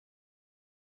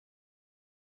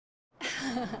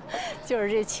就是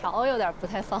这桥有点不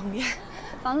太方便。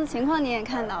房子情况你也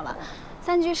看到了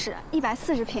，3居室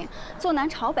，140平，坐南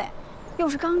朝北，又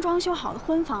是刚装修好的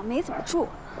婚房，没怎么住。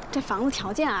这房子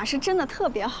条件啊是真的特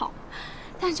别好，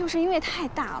但就是因为太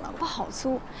大了不好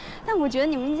租。但我觉得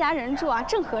你们一家人住啊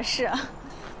正合适。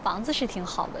房子是挺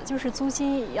好的，就是租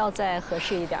金要再合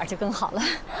适一点就更好了。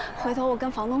回头我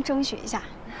跟房东争取一下，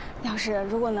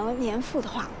如果能年付的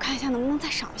话，我看一下能不能再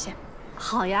少一些。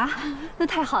好呀，那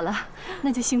太好了，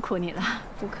那就辛苦你了。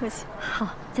不客气。好，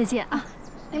再见啊。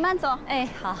你慢走。哎，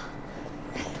好。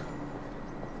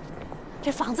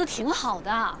这房子挺好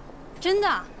的，真的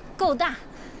够大。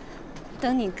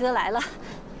等你哥来了，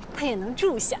他也能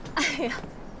住下。哎呀，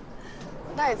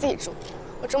那你自己住，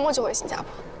我周末就回新加坡。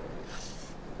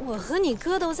我和你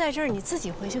哥都在这儿，你自己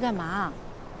回去干嘛？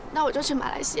那我就去马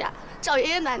来西亚找爷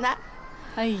爷奶奶。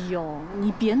哎呦，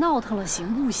你别闹腾了，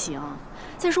行不行？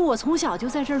再说我从小就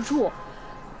在这儿住，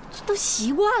这都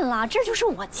习惯了，这就是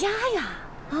我家呀！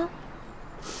啊！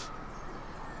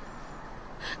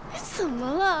你怎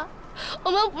么了？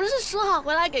我们不是说好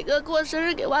回来给哥过生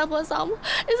日，给外婆扫墓？你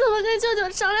怎么跟舅舅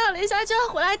商量了一下就要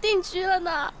回来定居了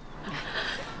呢？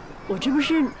我这不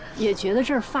是也觉得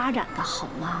这儿发展的好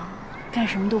吗？干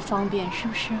什么都方便，是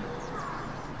不是？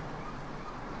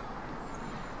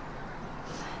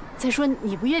再说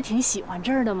你不也挺喜欢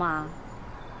这儿的吗？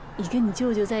你跟你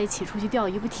舅舅在一起出去钓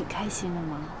鱼，不挺开心的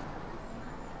吗？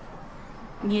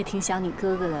你也挺想你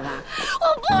哥哥的吧？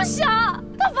我不想，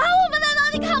他烦我们，难道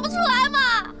你看不出来吗？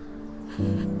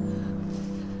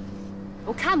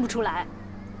我看不出来，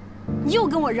你又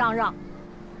跟我嚷嚷。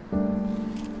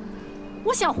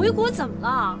我想回国怎么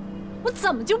了？我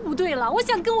怎么就不对了？我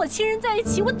想跟我亲人在一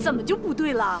起，我怎么就不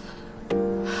对了？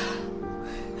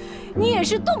你也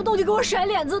是动不动就给我甩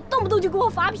脸子，动不动就给我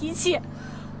发脾气。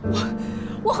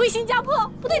我回新加坡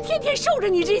不得天天受着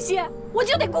你这些，我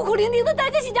就得孤苦伶仃的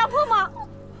待在新加坡吗？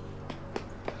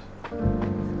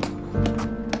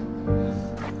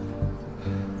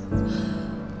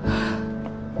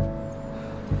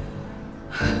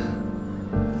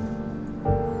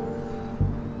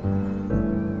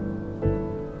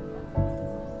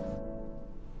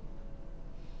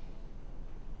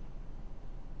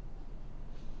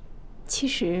其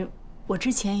实我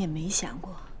之前也没想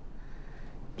过，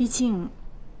毕竟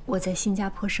我在新加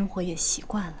坡生活也习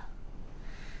惯了。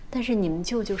但是你们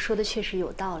舅舅说的确实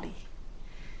有道理，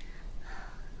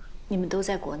你们都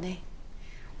在国内，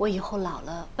我以后老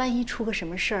了，万一出个什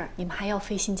么事儿，你们还要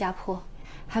飞新加坡，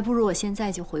还不如我现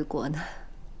在就回国呢。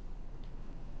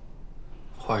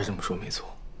话是这么说没错，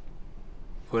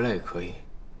回来也可以。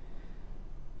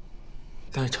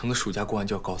但是橙子暑假过完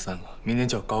就要高3了，明年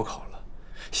就要高考了。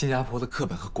新加坡的课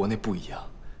本和国内不一样，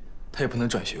他也不能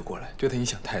转学过来，对他影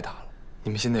响太大了。你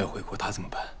们现在要回国，他怎么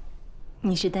办？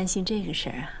你是担心这个事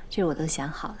儿啊？这我都想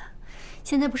好了。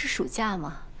现在不是暑假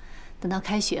吗？等到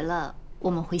开学了，我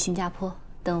们回新加坡；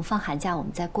等放寒假，我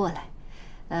们再过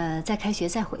来。再开学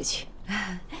再回去。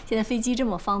现在飞机这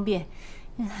么方便，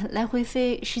来回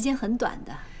飞时间很短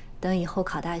的。等以后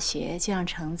考大学，就让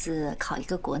橙子考一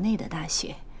个国内的大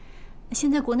学。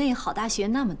现在国内好大学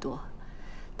那么多，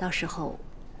到时候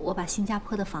我把新加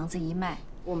坡的房子一卖，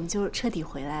我们就彻底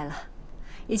回来了，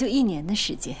也就1年的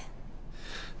时间。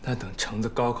那等橙子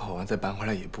高考完再搬回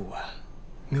来也不晚，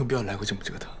没有必要来回这么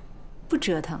折腾。不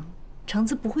折腾，橙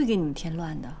子不会给你们添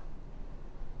乱的。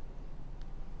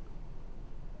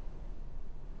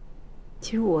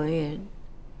其实我也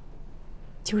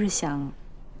就是想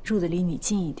住得离你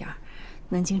近一点，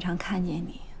能经常看见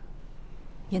你，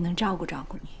也能照顾照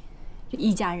顾你。这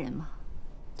一家人嘛，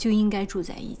就应该住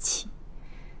在一起。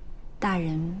大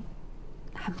人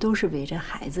还不都是围着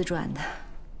孩子转的？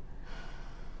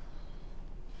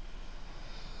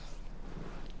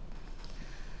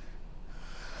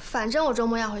反正我周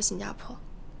末要回新加坡。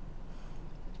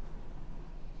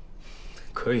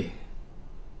可以，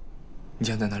你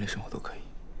想在哪里生活都可以，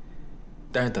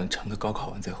但是等橙子高考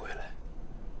完再回来。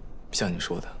像你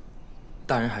说的，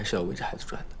大人还是要围着孩子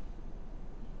转的。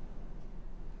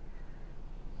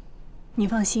你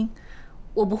放心，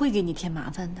我不会给你添麻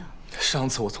烦的。上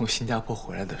次我从新加坡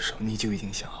回来的时候，你就已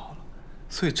经想好了，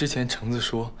所以之前橙子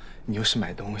说你又是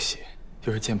买东西，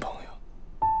又是见朋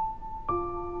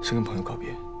友，是跟朋友告别。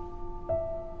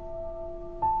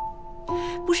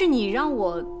不是你让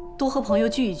我多和朋友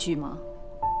聚一聚吗？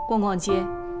逛逛街，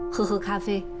喝喝咖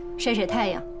啡，晒晒太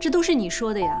阳，这都是你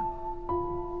说的呀。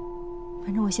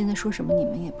反正我现在说什么你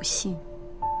们也不信。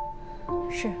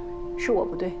是我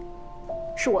不对，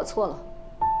是我错了，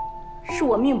是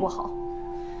我命不好。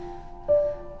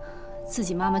自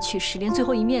己妈妈去世，连最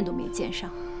后一面都没见上，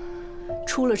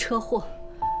出了车祸，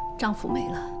丈夫没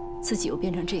了，自己又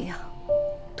变成这样，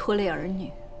拖累儿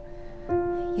女，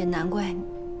也难怪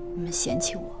你们嫌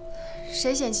弃我。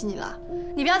谁嫌弃你了？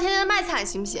你不要天天卖惨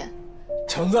行不行？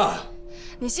橙子，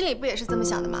你心里不也是这么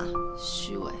想的吗？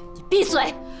虚伪！你闭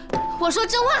嘴！我说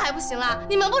真话还不行啦？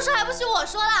你们不说还不许我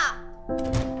说啦？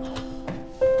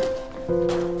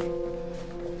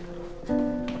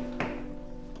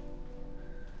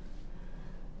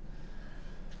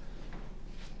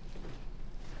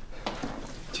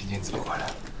今天怎么回来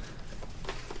了？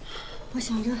我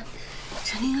想着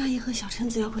陈琳阿姨和小陈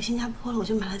子要回新加坡了，我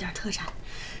就买了点特产，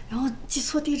然后寄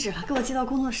错地址了，给我寄到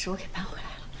工作室，我给搬回来了。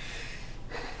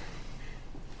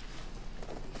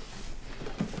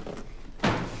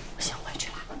我先回去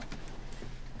了。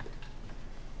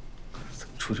怎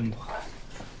么出这么多汗？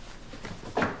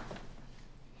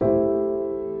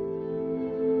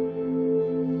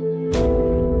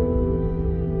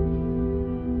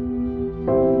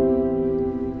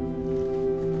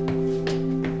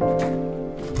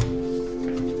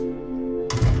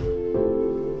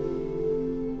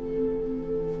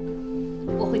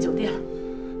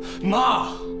妈，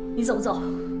你走不走？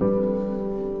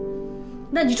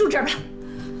那你住这儿吧。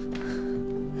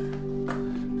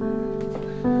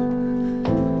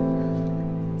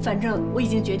反正我已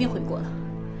经决定回国了。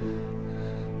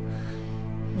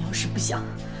你要是不想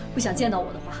见到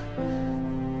我的话，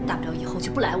大不了以后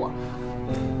就不来往了。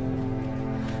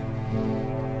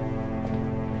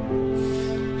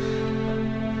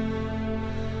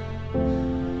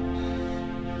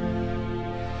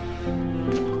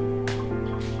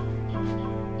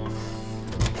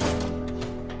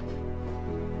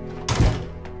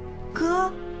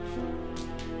哥，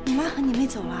你妈和你妹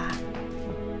走了啊？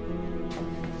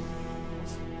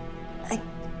哎，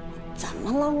怎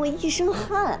么了？我一身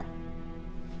汗。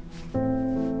哎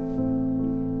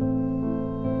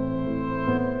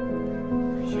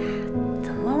呀，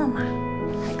怎么了妈？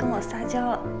还跟我撒娇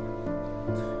了？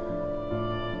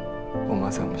我妈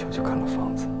在我们小区看了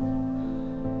房子，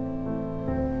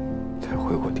她要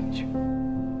回国定居。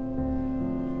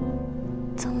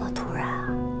这么突然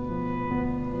啊？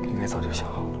应该早就想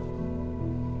好了。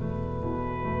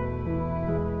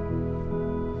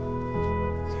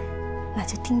那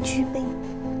就定居呗。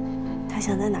他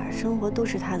想在哪儿生活都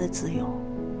是他的自由，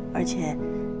而且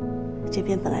这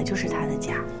边本来就是他的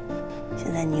家。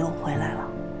现在你又回来了，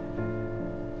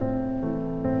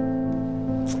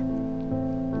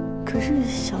可是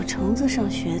小橙子上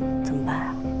学怎么办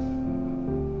啊？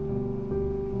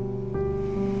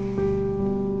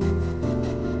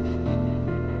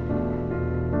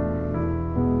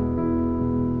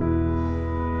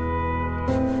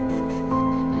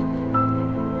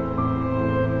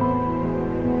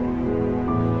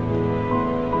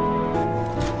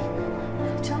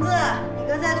橙子，你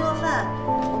哥在做饭，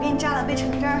我给你榨了杯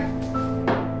橙汁儿。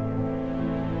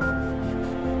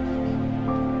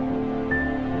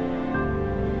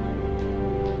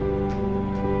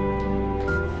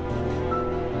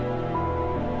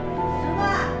橙子，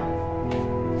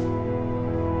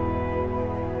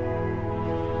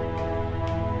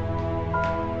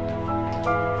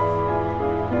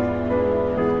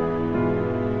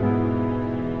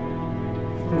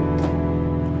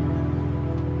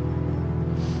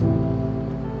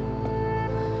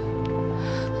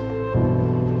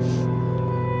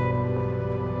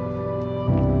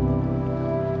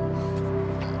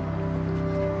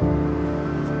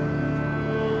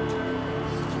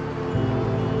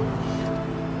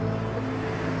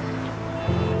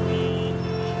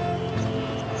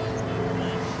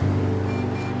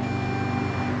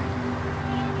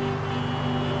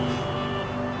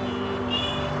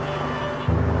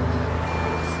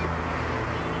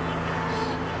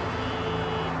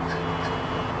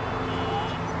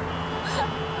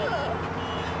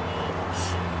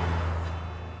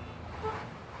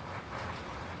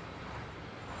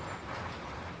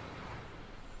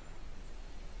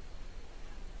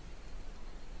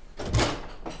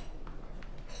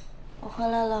我回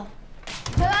来了。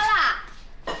回来啦，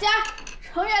今儿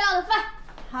盛月亮的饭。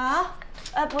好，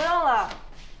哎，不用了，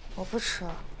我不吃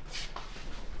了。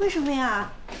为什么呀？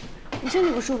你身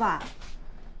体不舒服啊？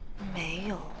没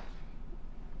有。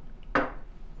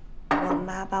我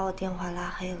妈把我电话拉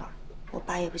黑了，我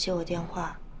爸也不接我电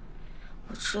话。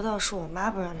我知道是我妈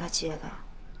不让他接的。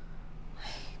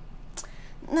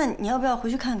那你要不要回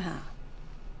去看看啊？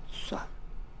算了，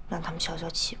让他们消消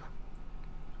气吧。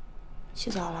洗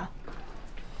澡了。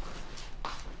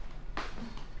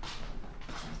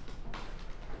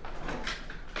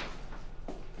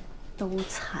都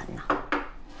惨呐！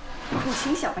苦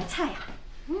情小白菜呀！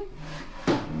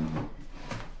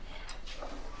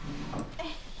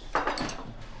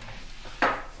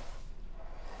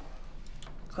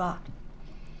哥，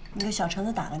你给小橙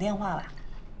子打个电话吧，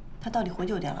他到底回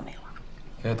酒店了没有啊？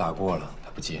给他打过了，他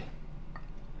不接，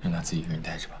让他自己一个人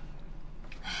待着吧。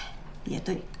也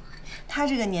对，他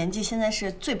这个年纪现在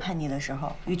是最叛逆的时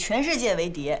候，与全世界为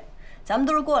敌。咱们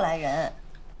都是过来人，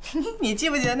你记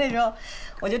不记得那时候，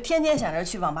我就天天想着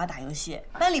去网吧打游戏，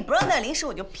班里不让带零食，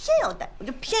我就偏要带，我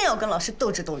就偏要跟老师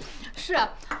斗智斗勇。是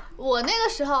我那个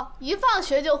时候一放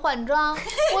学就换装，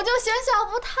我就嫌校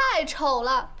服太丑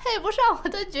了，配不上我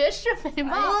的绝世美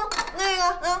貌。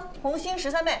红星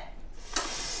13妹。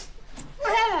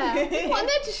哎，我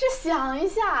那只是想一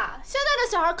下，现在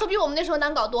的小孩可比我们那时候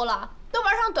难搞多了，都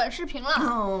玩上短视频了。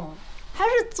哦，还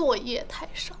是作业太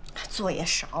少。作业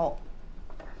少。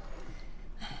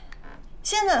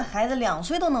现在的孩子2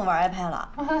岁都能玩 iPad 了，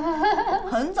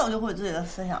很早就会有自己的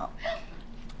思想。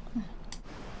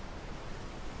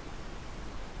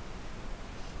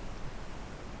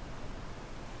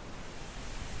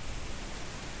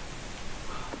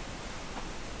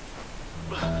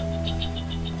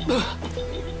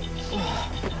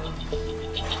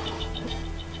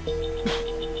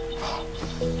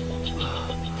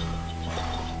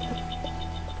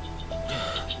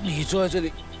你坐在这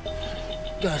里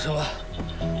干什么？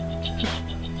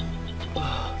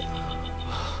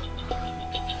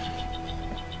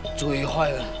注意坏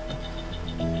了！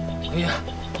哎呀！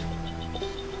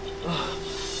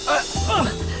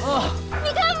你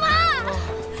干嘛？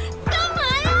干嘛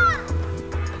呀？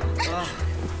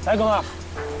哎，哥们儿，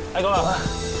哎，哥们儿，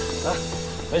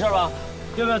没事吧？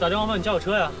要不要打电话帮你叫个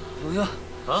车呀？不用，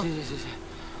谢谢，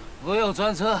我有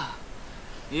专车，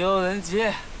有人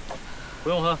接。不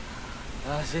用哈。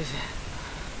谢谢。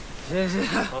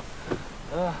好。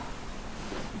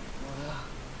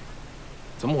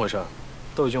怎么回事？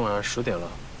都已经晚上10点了，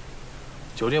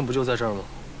酒店不就在这儿吗？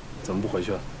怎么不回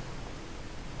去？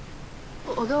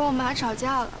我跟我妈吵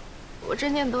架了，我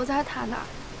证件都在她那儿，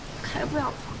开不了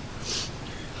房。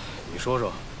你说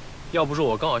说，要不是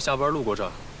我刚好下班路过这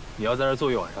儿，你要在这儿坐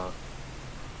一晚上，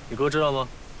你哥知道吗？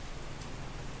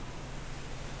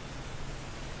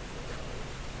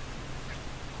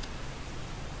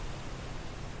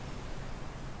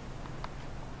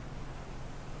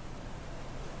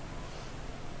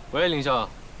喂，凌霄，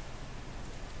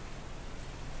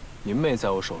你妹在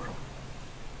我手上。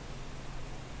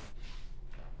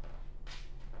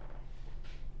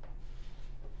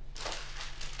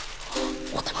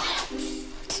我的妈呀！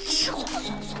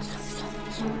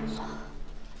算了。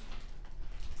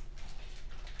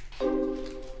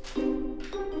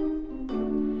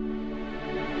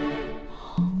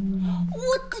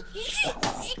我的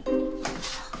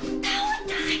单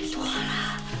位太多了。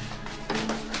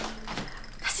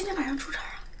他今天晚上住这儿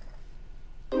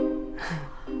啊？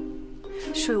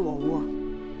睡我屋。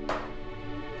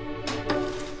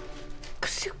可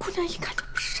是这姑娘一看就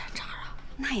不是善茬啊。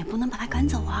那也不能把他赶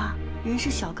走啊，人是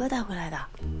小哥带回来的。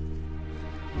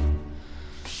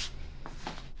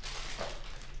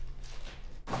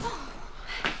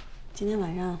今天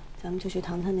晚上咱们就去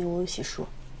糖菜那屋洗漱，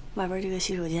外边这个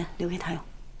洗手间留给他用。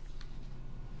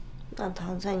那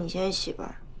糖菜你先洗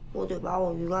吧，我得把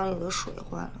我鱼缸里的水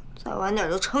换了，再晚点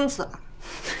就撑死了。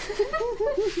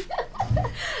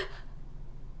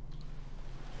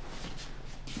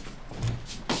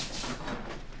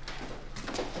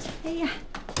哎呀，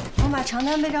我把床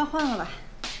单被罩换了吧。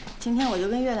今天我就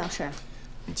跟月亮睡。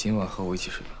你今晚和我一起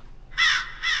睡吧。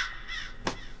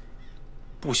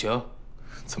不行。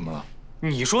怎么了？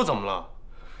你说怎么了？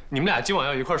你们俩今晚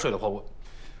要一块睡的话，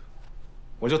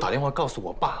我就打电话告诉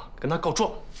我爸，跟他告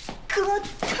状。哥，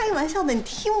开玩笑的，你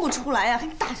听不出来呀？还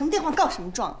打什么电话告什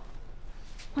么状？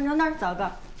换床单，早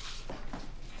个。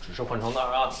只是换床单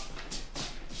啊。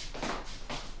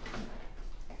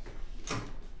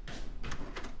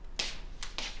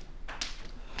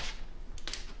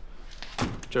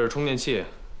这是充电器，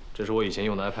这是我以前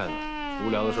用的 iPad， 无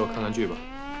聊的时候看看剧吧。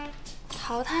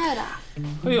淘汰的。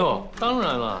哎呦，当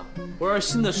然了，我要是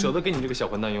新的舍得给你这个小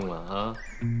混蛋用了啊！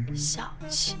小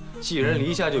气。寄人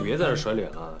篱下就别在这甩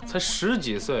脸了，才10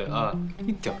几岁啊，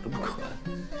一点都不可爱。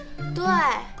对，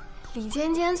李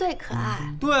尖尖最可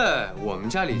爱。对我们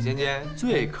家李尖尖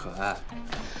最可爱。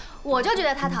我就觉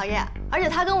得他讨厌，而且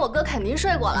他跟我哥肯定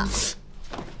睡过了。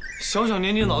小小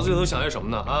年纪脑子里头想些什么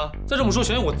呢？啊！再这么说，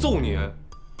小心我揍你！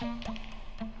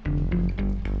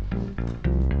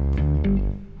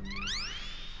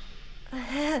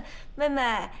妹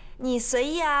妹，你随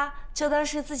意啊，就当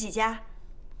是自己家。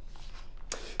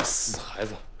死孩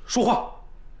子，说话！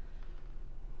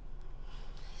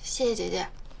谢谢姐姐。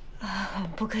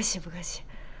不客气，不客气。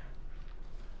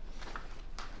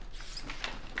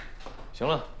行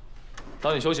了，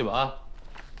早点休息吧啊！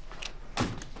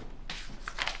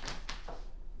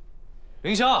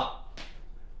凌霄，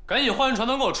赶紧换上床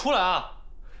单给我出来啊！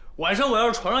晚上我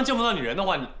要是床上见不到你人的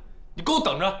话，你给我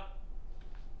等着。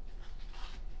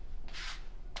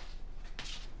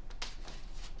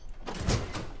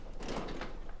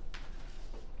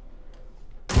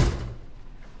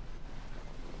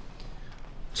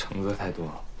承责太多，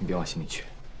你别往心里去。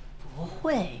不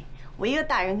会，我一个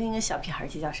大人跟一个小屁孩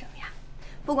计较什么呀？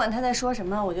不管他在说什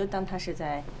么，我就当他是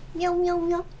在喵喵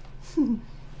喵。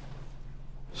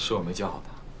是我没教好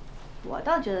他。我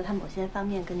倒觉得他某些方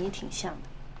面跟你挺像的，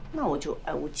那我就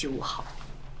爱屋及乌好了。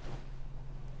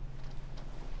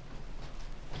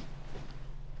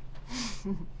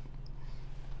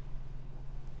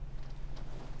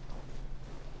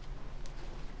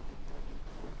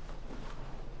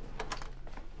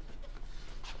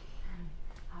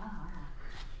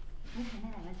你啃那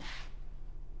两个角，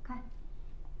看。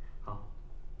好。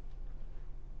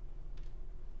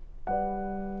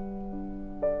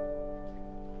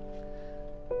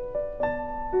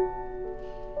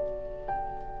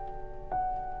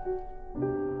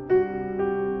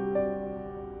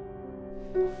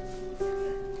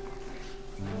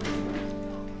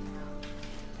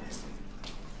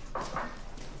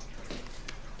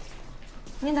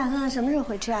你打算什么时候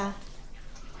回去啊？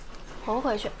我不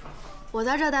回去，我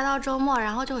在这儿待到周末，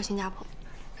然后就回新加坡。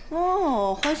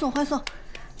哦，欢送欢送，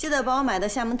记得把我买的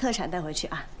厦门特产带回去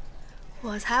啊！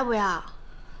我才不要，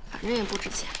反正也不值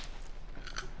钱。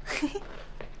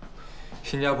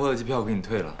新加坡的机票我给你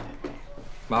退了，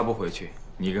妈不回去，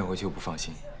你一个人回去又不放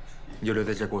心，你就留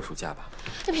在这儿过暑假吧。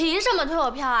你凭什么退我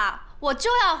票啊？我就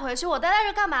要回去，我待在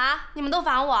这干嘛？你们都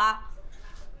烦我。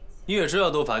你也知道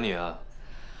都烦你啊。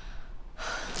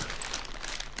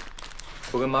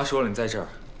我跟妈说了，你在这儿，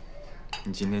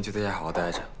你今天就在家好好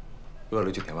待着，饿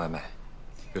了就点外卖，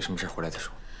有什么事回来再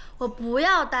说。我不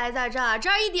要待在这儿，这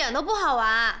儿一点都不好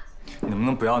玩。你能不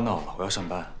能不要闹了？我要上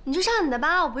班。你去上你的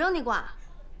班，我不用你管。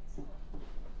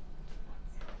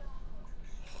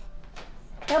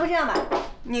要不这样吧，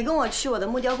你跟我去我的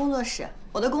木雕工作室，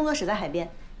我的工作室在海边。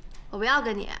我不要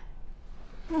跟你。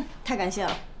太感谢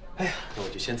了。哎呀，那我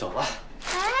就先走了。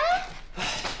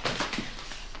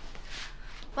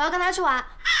我要跟他去玩，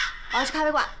我要去咖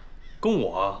啡馆。跟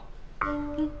我？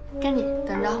跟你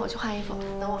等着，我去换衣服，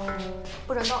等我，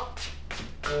不准动。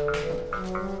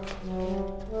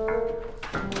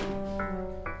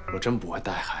我真不会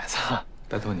带孩子，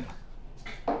拜托你了。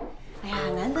哎呀，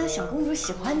难得小公主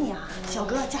喜欢你啊，小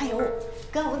哥加油，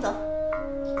跟我走。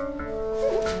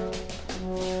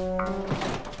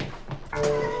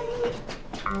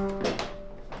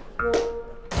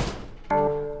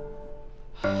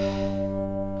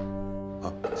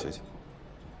好，谢谢。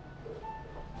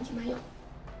你去慢用。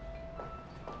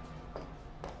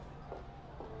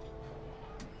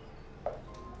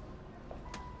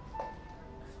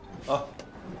啊，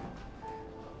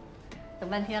等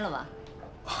半天了吧？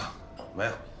没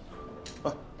有。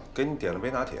啊，给你点了杯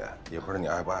拿铁，也不知道你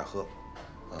爱不爱喝。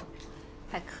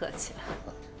太客气了，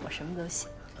我什么都行。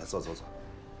来，坐坐坐。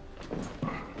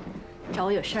找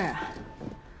我有事儿啊？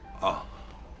啊，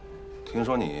听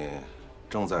说你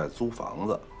正在租房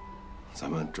子，咱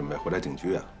们准备回来定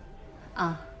居啊？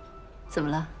啊，怎么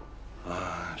了？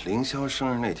啊，凌霄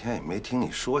生日那天也没听你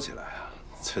说起来啊，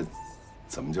这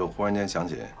怎么就忽然间想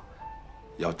起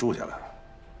要住下来了？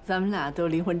咱们俩都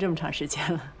离婚这么长时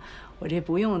间了，我这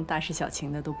不用大事小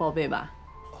情的都报备吧？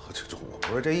这我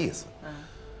不是这意思。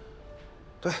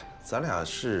对，咱俩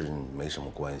是没什么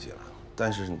关系了，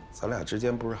但是咱俩之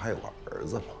间不是还有个儿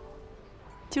子吗？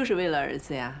就是为了儿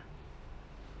子呀。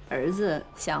儿子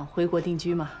想回国定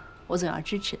居嘛，我总要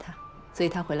支持他，所以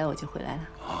他回来我就回来了。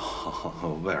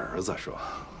哦，为儿子是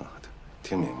吧？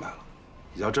听明白了。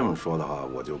要这么说的话，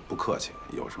我就不客气，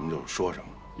有什么就说什么。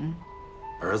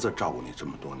儿子照顾你这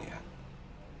么多年，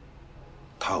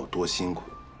他有多辛苦，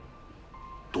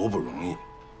多不容易，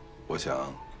我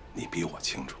想你比我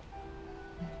清楚。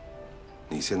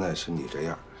你现在身体这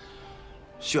样，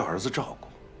需要儿子照顾，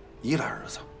依赖儿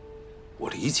子，我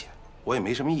理解，我也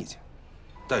没什么意见。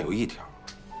但有一条，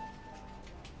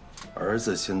儿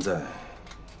子现在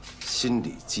心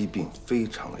理疾病非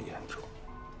常的严重，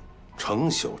成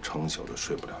宿的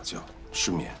睡不了觉，失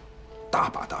眠，大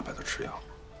把的吃药，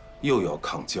又要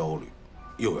抗焦虑，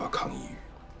又要抗抑郁。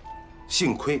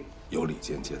幸亏有李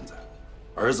尖尖在，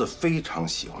儿子非常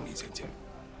喜欢李尖尖，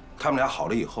他们俩好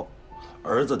了以后，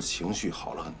儿子的情绪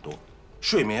好了很多，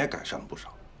睡眠也改善了不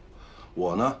少。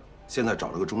我呢，现在找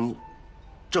了个中医，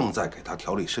正在给他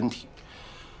调理身体。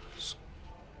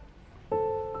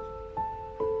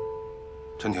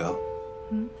陈婷，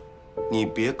你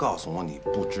别告诉我你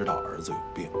不知道儿子有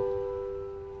病。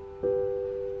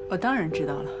我当然知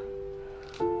道了。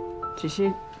只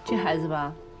是这孩子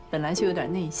吧，本来就有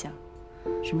点内向，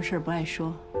什么事儿不爱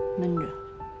说，闷着。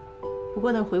不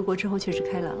过他回国之后确实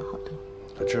开朗了好多。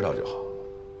他知道就好。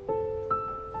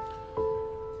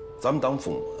咱们当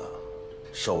父母的，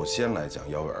首先来讲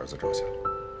要为儿子着想。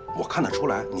我看得出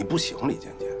来你不喜欢李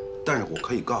尖尖，但是我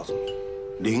可以告诉你，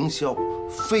凌霄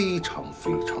非常非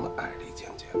常的爱李尖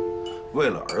尖。为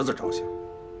了儿子着想，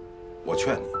我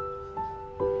劝你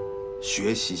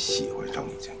学习喜欢上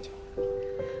李尖尖。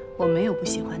我没有不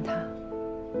喜欢他，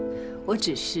我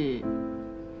只是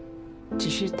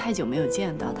太久没有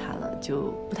见到他了，就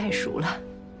不太熟了，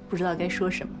不知道该说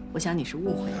什么。我想你是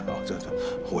误会了。这，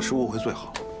我是误会最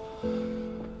好。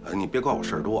你别怪我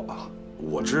事儿多啊！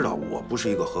我知道我不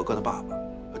是一个合格的爸爸，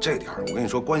这点我跟你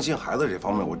说，关心孩子这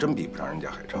方面我真比不上人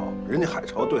家海潮。人家海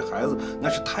潮对孩子那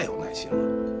是太有耐心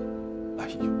了。哎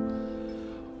呦，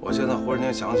我现在忽然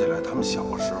间想起来，他们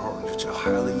小时候，这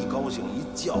孩子一高兴一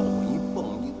叫唤一蹦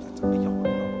一，哎呀！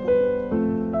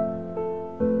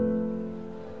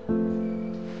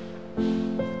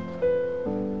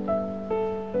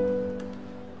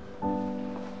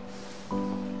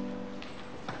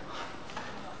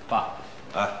爸，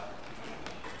哎，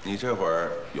你这会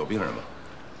儿有病人吗？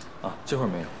啊，这会儿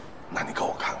没有。那你给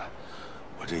我看看，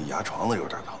我这牙床子有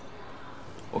点疼。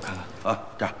我看看啊，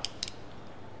这样。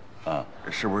啊，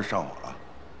这是不是上火了？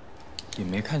也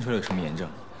没看出来有什么炎症。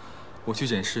我去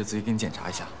诊室仔细给你检查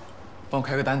一下，帮我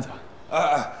开个单子吧。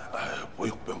哎，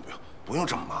不用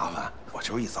这么麻烦。我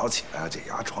就是一早起来，这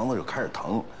牙床子就开始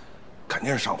疼，肯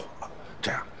定是上火了。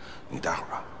这样，你待会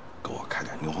儿啊，给我开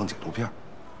点牛黄解毒片。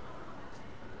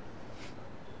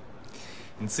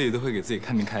你自己都会给自己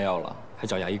看病开药了，还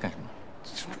找牙医干什么？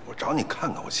我找你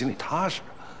看看，我心里踏实。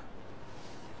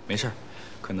没事，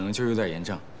可能就是有点炎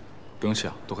症，不用吃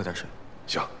药，多喝点水。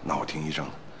行，那我听医生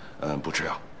的。不吃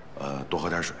药，多喝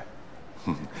点水。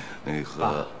那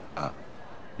个啊，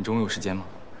你中午有时间吗？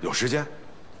有时间，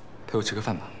陪我吃个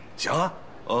饭吧。行啊，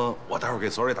我待会儿给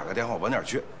所里打个电话，晚点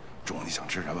去。中午你想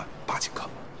吃什么？爸请客。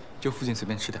就附近随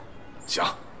便吃点。行，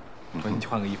我给你去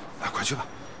换个衣服。哎，快去吧。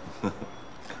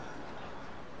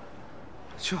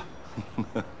去吧。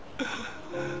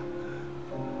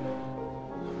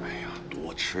哎呀，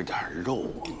多吃点肉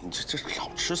啊！你这老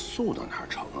吃素的哪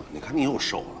成啊？你看你又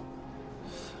瘦了。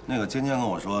那个尖尖跟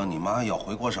我说，你妈要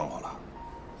回国生活了。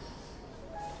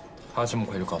她这么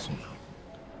快就告诉你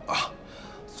了？啊，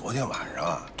昨天晚上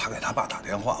啊，她给她爸打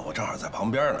电话，我正好在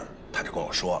旁边呢，她就跟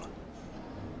我说了。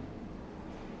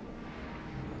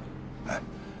哎，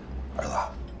儿子，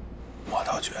我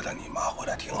倒觉得你妈回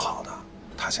来挺好的。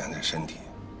她现在这身体，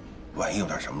万一有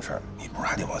点什么事儿，你不是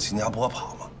还得往新加坡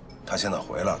跑吗？她现在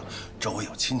回来了，周围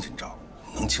有亲戚照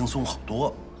顾，能轻松好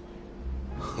多。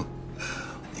哼，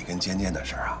你跟尖尖的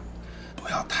事儿啊，不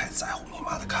要太在乎你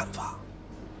妈的看法。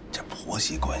这婆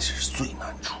媳关系是最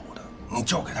难处的，你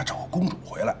就给她找个公主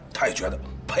回来，她也觉得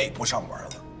配不上我儿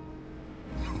子。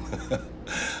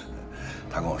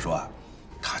她跟我说啊，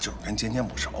她就是跟尖尖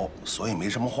不熟，所以没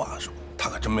什么话说。她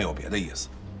可真没有别的意思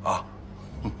啊。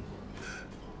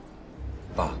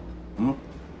爸，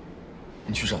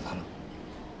你去找他了？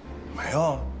没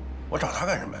有，我找他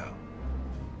干什么呀？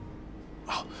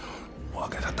啊，我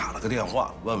给他打了个电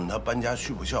话，问问他搬家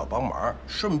需不需要帮忙，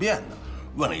顺便的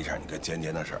问了一下你跟尖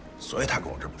尖的事儿，所以他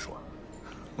跟我这么说。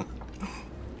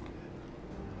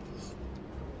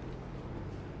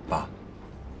爸，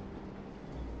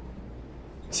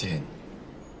谢谢你。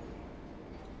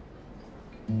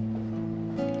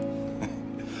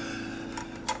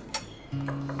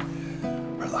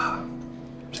儿子，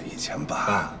这以前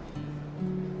爸，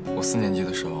我4年级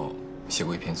的时候写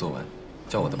过一篇作文，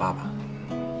叫《我的爸爸》，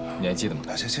你还记得吗？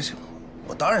行，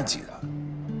我当然记得。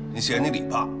你写你李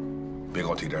爸，别跟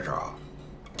我提这事儿啊！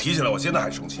提起来我现在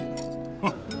还生气。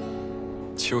哼，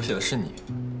其实我写的是你。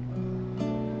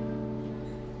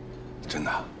真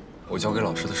的？我交给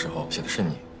老师的时候写的是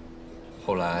你，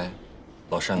后来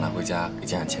老师让拿回家给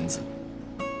家长签字，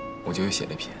我就又写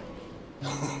了一篇。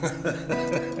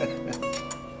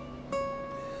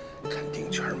肯定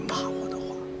全是骂我的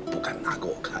话，不敢拿给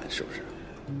我看，是不是？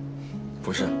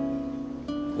不是，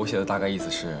我写的大概意思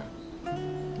是，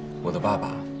我的爸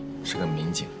爸是个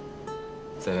民警，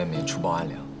在外面除暴安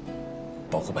良，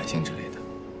保护百姓之类的，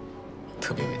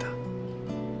特别伟大。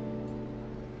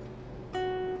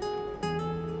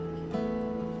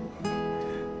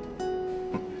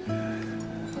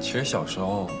其实小时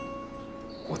候，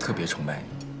我特别崇拜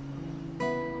你，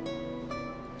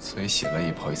所以写了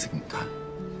也不好意思给你看。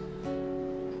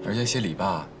而且写李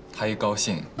爸，他一高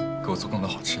兴，给我做更多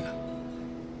好吃的。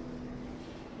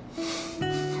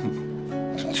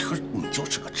你就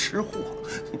是个吃货。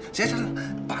行，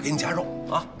爸给你夹肉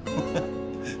啊。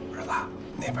儿子，子，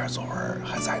那边作文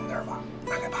还在你那儿吧？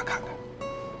拿给爸看看。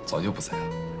早就不在了。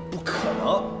不可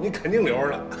能，你肯定留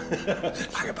着呢。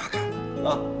拿给爸看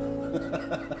啊。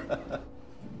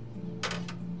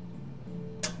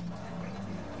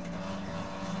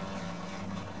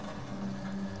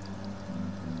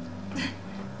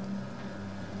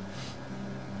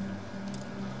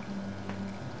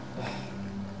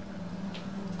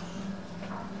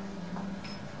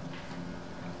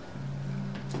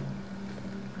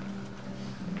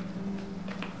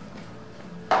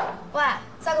喂，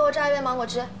再给我榨一杯芒果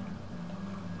汁。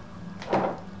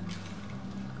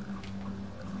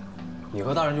你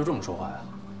和大人就这么说话呀？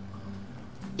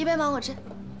一杯芒果汁。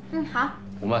嗯，好。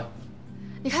吴曼，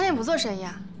你开店不做生意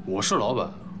啊？我是老板，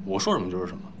我说什么就是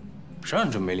什么。谁让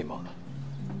你这么没礼貌的？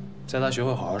在他学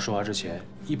会好好说话之前，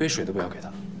一杯水都不要给他。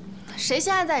谁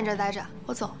现在在你这儿待着？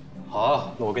我走。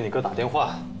好，那我给你哥打电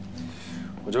话，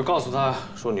我就告诉他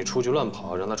说你出去乱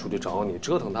跑，让他出去找你，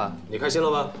折腾他。你开心了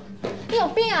吧？你有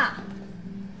病啊！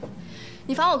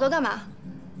你烦我哥干嘛？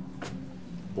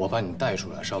我把你带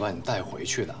出来是要把你带回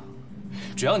去的。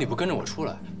只要你不跟着我出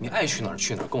来，你爱去哪儿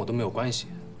去哪儿，跟我都没有关系，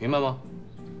明白吗？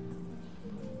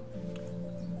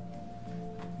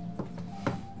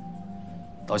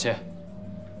道歉。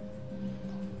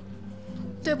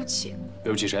对不起。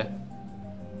对不起谁？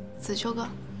子秋哥。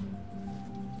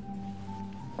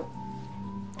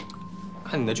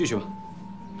看你的剧去吧。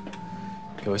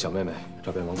给我小妹妹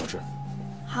找杯芒果汁。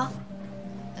好。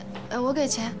我给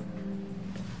钱。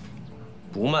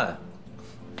不卖。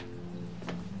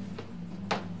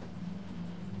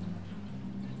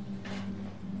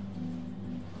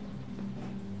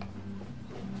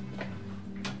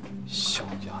小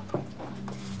丫头，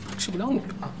治不了你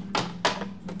啊！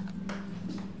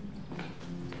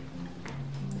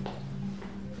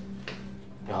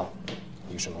你好，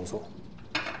一式浓缩。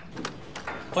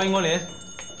欢迎光临。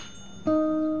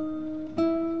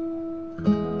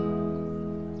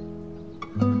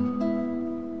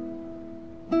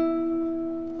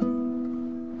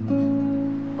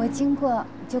我经过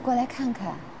就过来看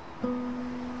看，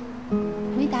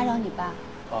没打扰你吧？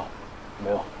啊，没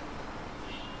有。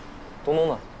东东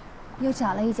呢？又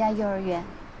找了一家幼儿园，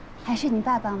还是你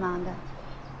爸帮忙的，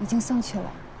已经送去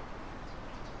了。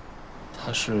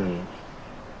他是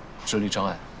智力障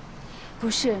碍？不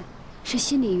是，是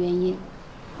心理原因。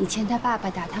以前他爸爸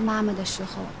打他妈妈的时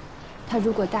候，他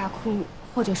如果大哭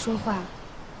或者说话，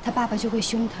他爸爸就会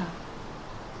凶他。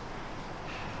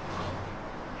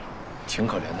挺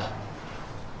可怜的。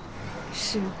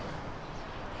是。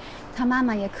他妈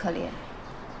妈也可怜。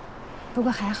不过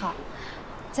还好，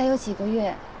再有几个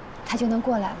月，他就能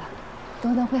过来了，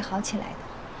东东会好起来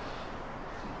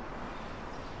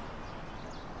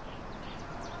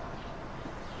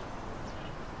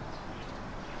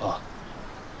的。啊，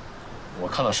我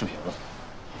看到视频了。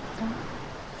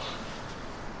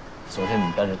昨天你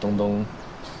带着东东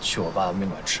去我爸面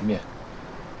馆吃面，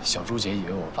小朱姐以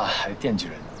为我爸还惦记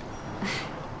着你。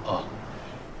哦，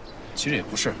其实也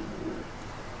不是，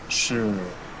是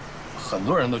很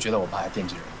多人都觉得我爸还惦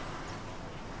记着你。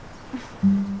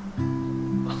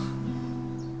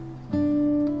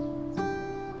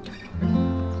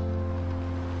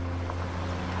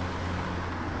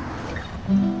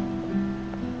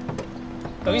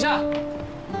等一下，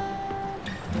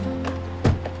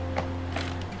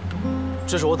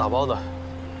这是我打包的，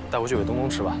带回去给东东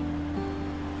吃吧。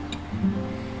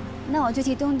那我就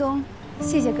替东东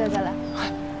谢谢哥哥了。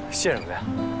谢什么呀？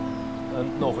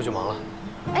那我回去忙了。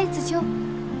哎，子秋。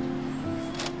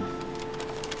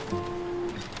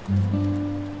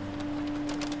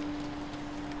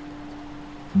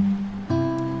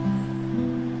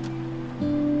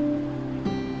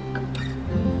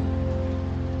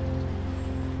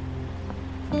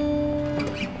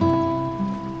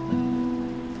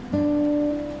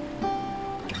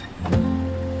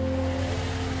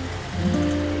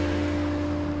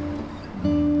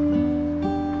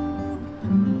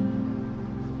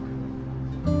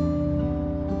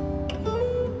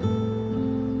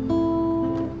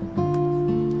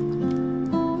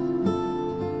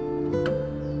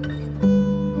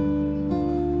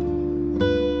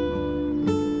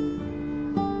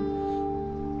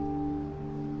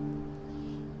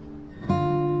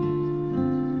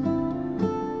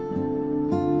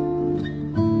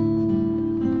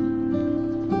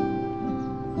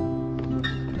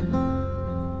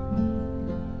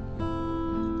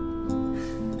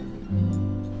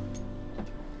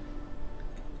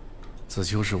子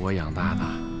秋是我养大的，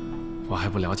我还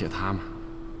不了解他吗？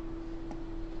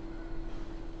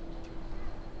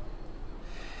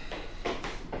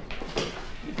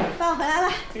爸回来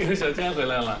了。哟，小江回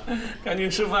来了，赶紧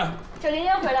吃饭。小林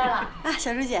也回来了啊，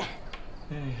小朱姐。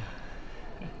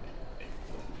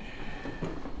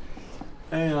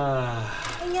哎呀，哎呀，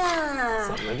哎呀，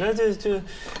怎么着就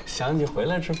想你回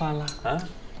来吃饭了啊？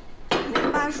你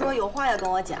爸说有话要跟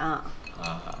我讲。啊。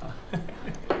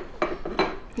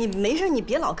你没事，你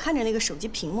别老看着那个手机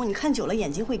屏幕，你看久了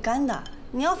眼睛会干的。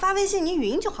你要发微信，你语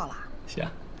音就好了。行。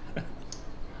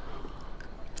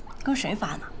跟谁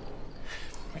发呢？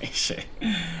没谁，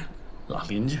老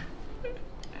邻居。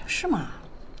是吗？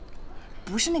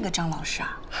不是那个张老师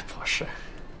啊？不是。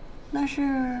那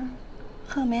是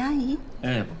贺梅阿姨？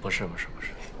哎，不是。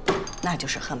那就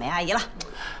是贺梅阿姨了。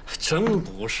真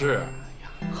不是。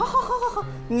好，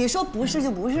你说不是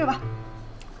就不是吧。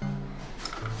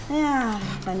哎呀，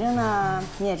反正呢，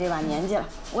你也这把年纪了，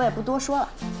我也不多说了。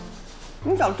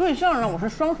你找对象呢，我是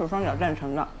双手双脚赞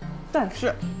成的，但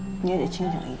是你也得清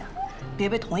醒一点，别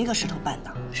被同一个石头绊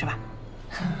倒，是吧？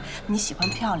你喜欢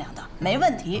漂亮的没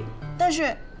问题，但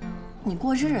是你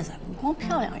过日子，你光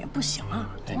漂亮也不行啊。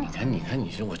哎，你看，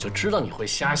我就知道你会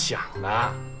瞎想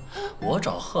的。我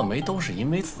找贺梅都是因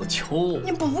为子秋。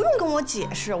你不用跟我解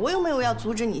释，我又没有要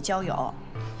阻止你交友，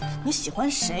你喜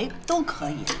欢谁都可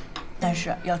以。但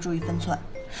是要注意分寸，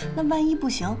那万一不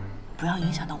行，不要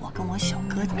影响到我跟我小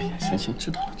哥。哎呀，行，知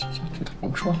道了，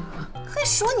甭说了。还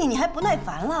说你还不耐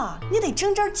烦了？你得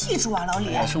真真记住啊，老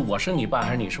李。是我是你爸还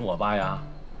是你是我爸呀？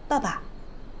爸爸，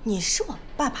你是我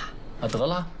爸爸。啊，得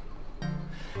了，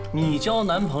你交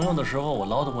男朋友的时候我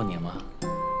唠叨过你吗？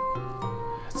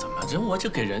怎么着我就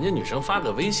给人家女生发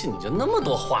个微信，你就那么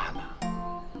多话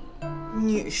呢？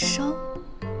女生？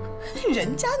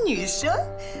人家女生，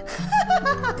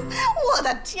我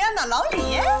的天哪，老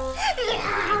李，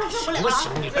受不了了！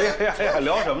行，哎呀，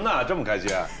聊什么呢？这么开心？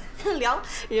聊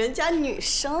人家女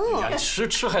生。呀，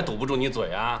吃还堵不住你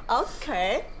嘴啊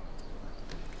 ？OK。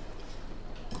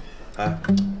哎，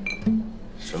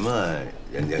什么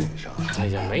人家女生啊？哎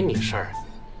呀，没你事儿。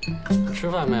吃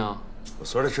饭没有？我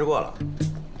昨儿吃过了。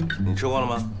你吃过了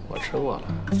吗？我吃过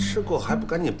了。吃过还不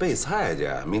赶紧备菜去？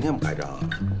明天不开张啊？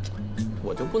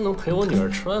我就不能陪我女儿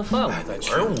吃完饭我再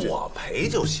去？而我陪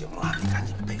就行了，你赶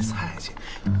紧备菜去，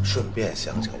顺便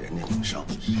想想人家女生。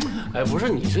哎，不是，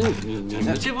你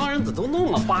这帮人怎么都那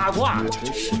么八卦？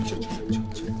真是，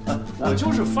我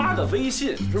就是发个微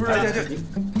信，是不是？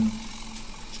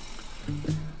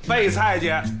备菜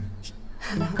去。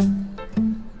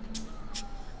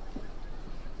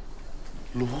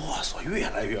啰嗦，越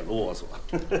来越啰嗦。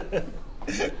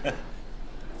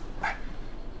哎，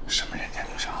什么人家女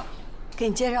生？给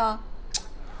你介绍。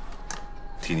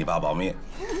替你爸保密。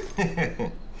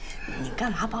你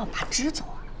干嘛把我爸支走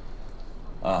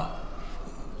啊？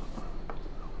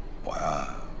啊，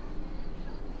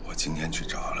我今天去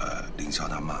找了凌霄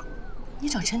他妈。你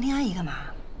找陈婷阿姨干嘛？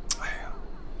哎呀，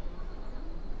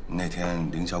那天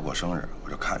凌霄过生日，我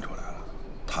就看出来了，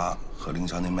他和凌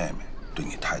霄那妹妹对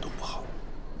你态度不好。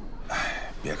哎，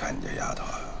别看你这丫头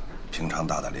啊，平常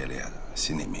大大咧咧的，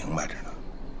心里明白着呢。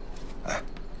哎，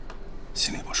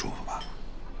心里不舒服吧？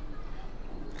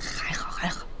还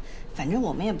好，反正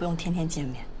我们也不用天天见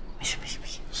面，没事。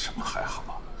什么还好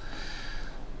啊？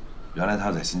原来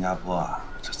他在新加坡啊，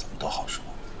这怎么都好说。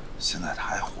现在他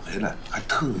还回来，还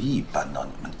特意搬到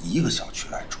你们一个小区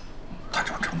来住，他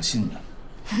这诚心的。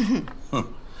哼，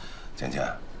芊芊，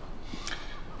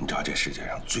你知道这世界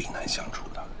上最难相处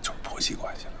的就是婆媳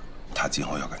关系了。他今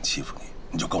后要敢欺负你，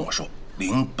你就跟我说，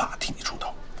凌爸替你出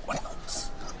头，我弄死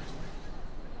他。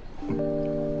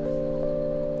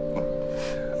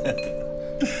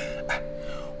哎，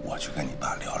我去跟你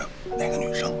爸聊聊那个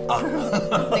女生啊。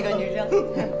那个女生。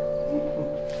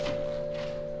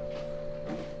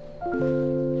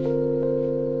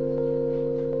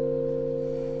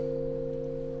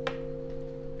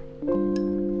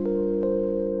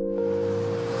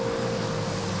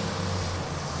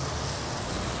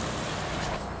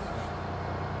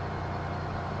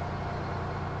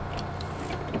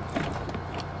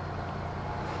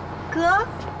哥，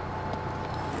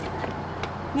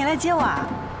你来接我啊？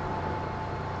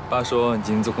爸说你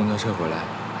今天坐公交车回来，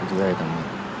我就在这等你。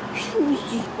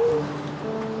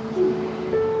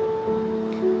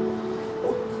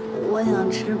我想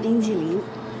吃冰淇淋。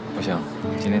不行，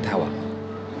今天太晚了。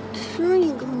吃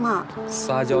一个嘛。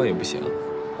撒娇也不行。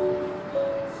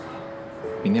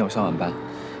明天我上晚班，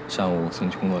上午送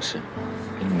去工作室，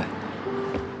给你买。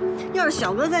要是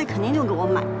小哥在，肯定就给我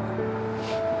买。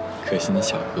可惜你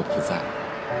小哥不在。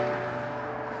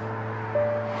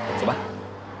走吧。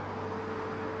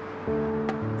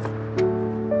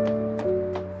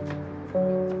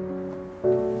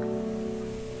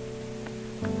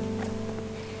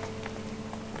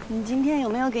你今天有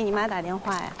没有给你妈打电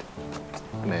话呀？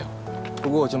没有，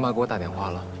不过我舅妈给我打电话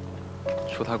了，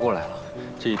说她过来了，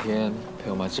这几天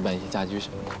陪我妈置办一些家居什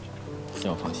么的，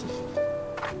让我放心。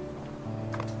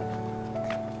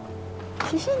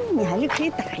其实你还是可以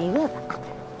打一个的，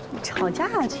吵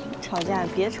架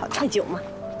别吵太久嘛。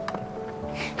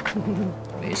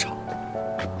没吵，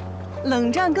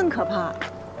冷战更可怕。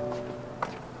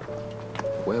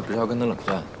我也不是要跟她冷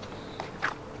战，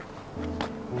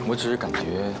我只是感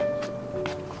觉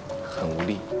很无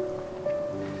力，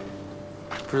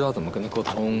不知道怎么跟她沟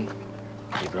通，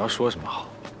也不知道说什么好。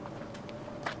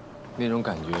那种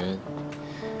感觉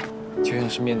就像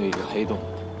是面对一个黑洞，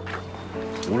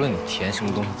无论你填什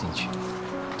么东西进去，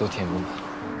都填不满；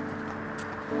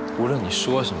无论你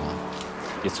说什么，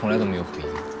也从来都没有回应。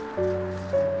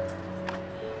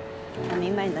我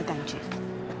明白你的感觉，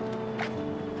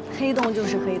黑洞就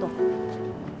是黑洞，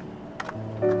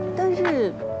但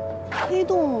是黑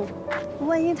洞，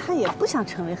万一他也不想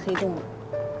成为黑洞呢？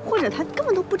或者他根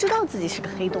本都不知道自己是个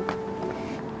黑洞。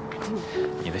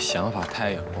你的想法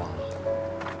太阳光了。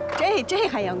这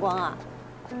还阳光啊？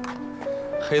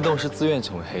黑洞是自愿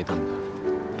成为黑洞的，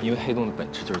因为黑洞的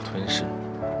本质就是吞噬，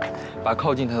把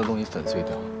靠近它的东西粉碎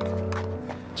掉，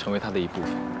成为它的一部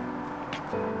分。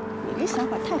你这想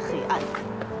法太黑暗了。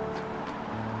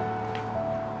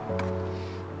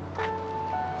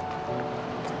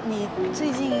你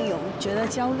最近有觉得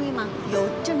焦虑吗？有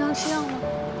正常吃药吗？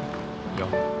有。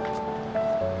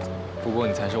不过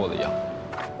你才是我的药。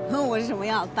我是什么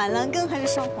药？板蓝根还是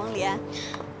双黄连？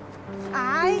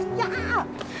哎呀，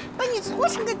把你搓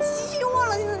成个鸡窝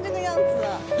了，现在这个样子。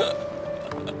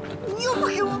你又不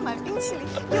给我买冰淇淋，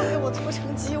又给我搓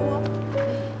成鸡窝。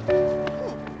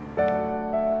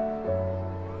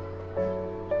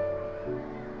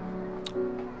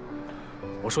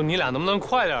我说你俩能不能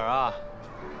快点啊？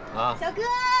啊！小哥。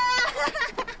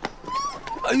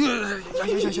哎呦，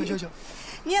行，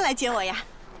你也来接我呀？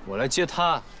我来接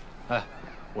他。哎，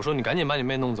我说你赶紧把你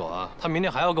妹弄走啊！她明天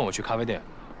还要跟我去咖啡店。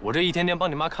我这一天天帮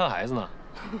你妈看孩子呢。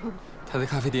她在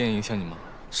咖啡店影响你吗？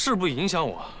是不影响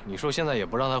我。你说现在也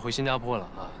不让她回新加坡了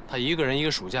啊？她一个人一个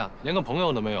暑假，连个朋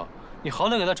友都没有。你好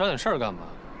歹给她找点事儿干嘛？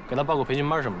给她报个培训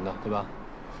班什么的，对吧？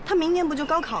她明年不就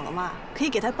高考了吗？可以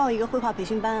给她报一个绘画培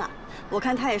训班啊。我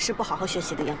看她也是不好好学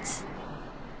习的样子。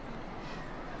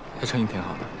她成绩挺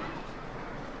好的。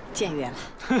见远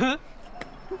了。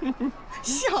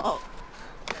笑。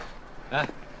哎，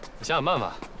你想想办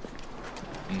法。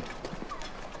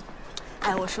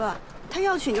哎，我说，他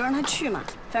要去你就让他去嘛，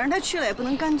反正他去了也不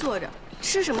能干坐着，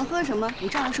吃什么喝什么，你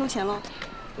照样收钱喽。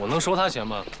我能收他钱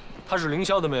吗？她是凌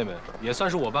霄的妹妹，也算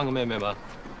是我半个妹妹吧。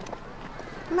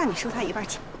那你收他一半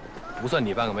钱。不算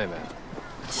你半个妹妹。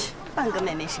半个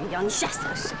妹妹谁要？你吓死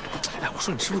了是？哎，我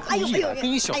说你是不是故意的？跟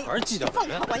一小孩计较？放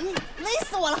开我！你勒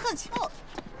死我了，贺秋！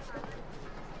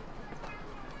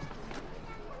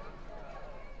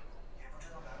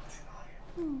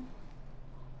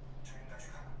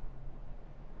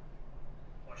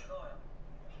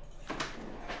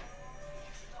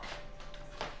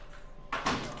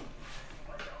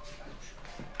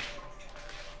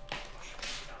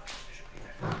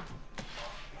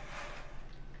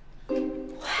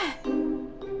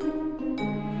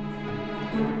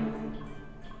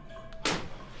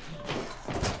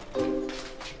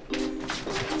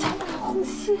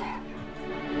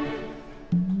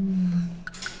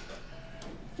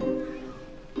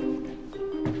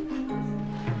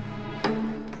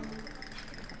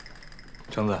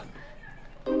橙子，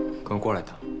跟我过来一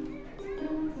趟。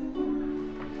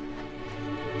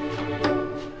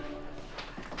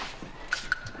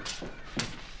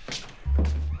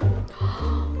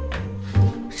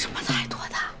什么态度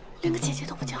的，连个姐姐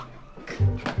都不叫。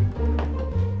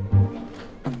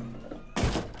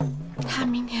他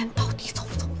明天到底走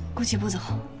不走？估计不走。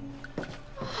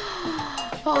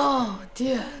哦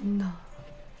天哪！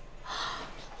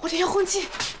我的遥控器。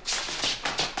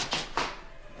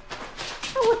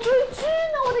 我追剧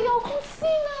呢，我的遥控器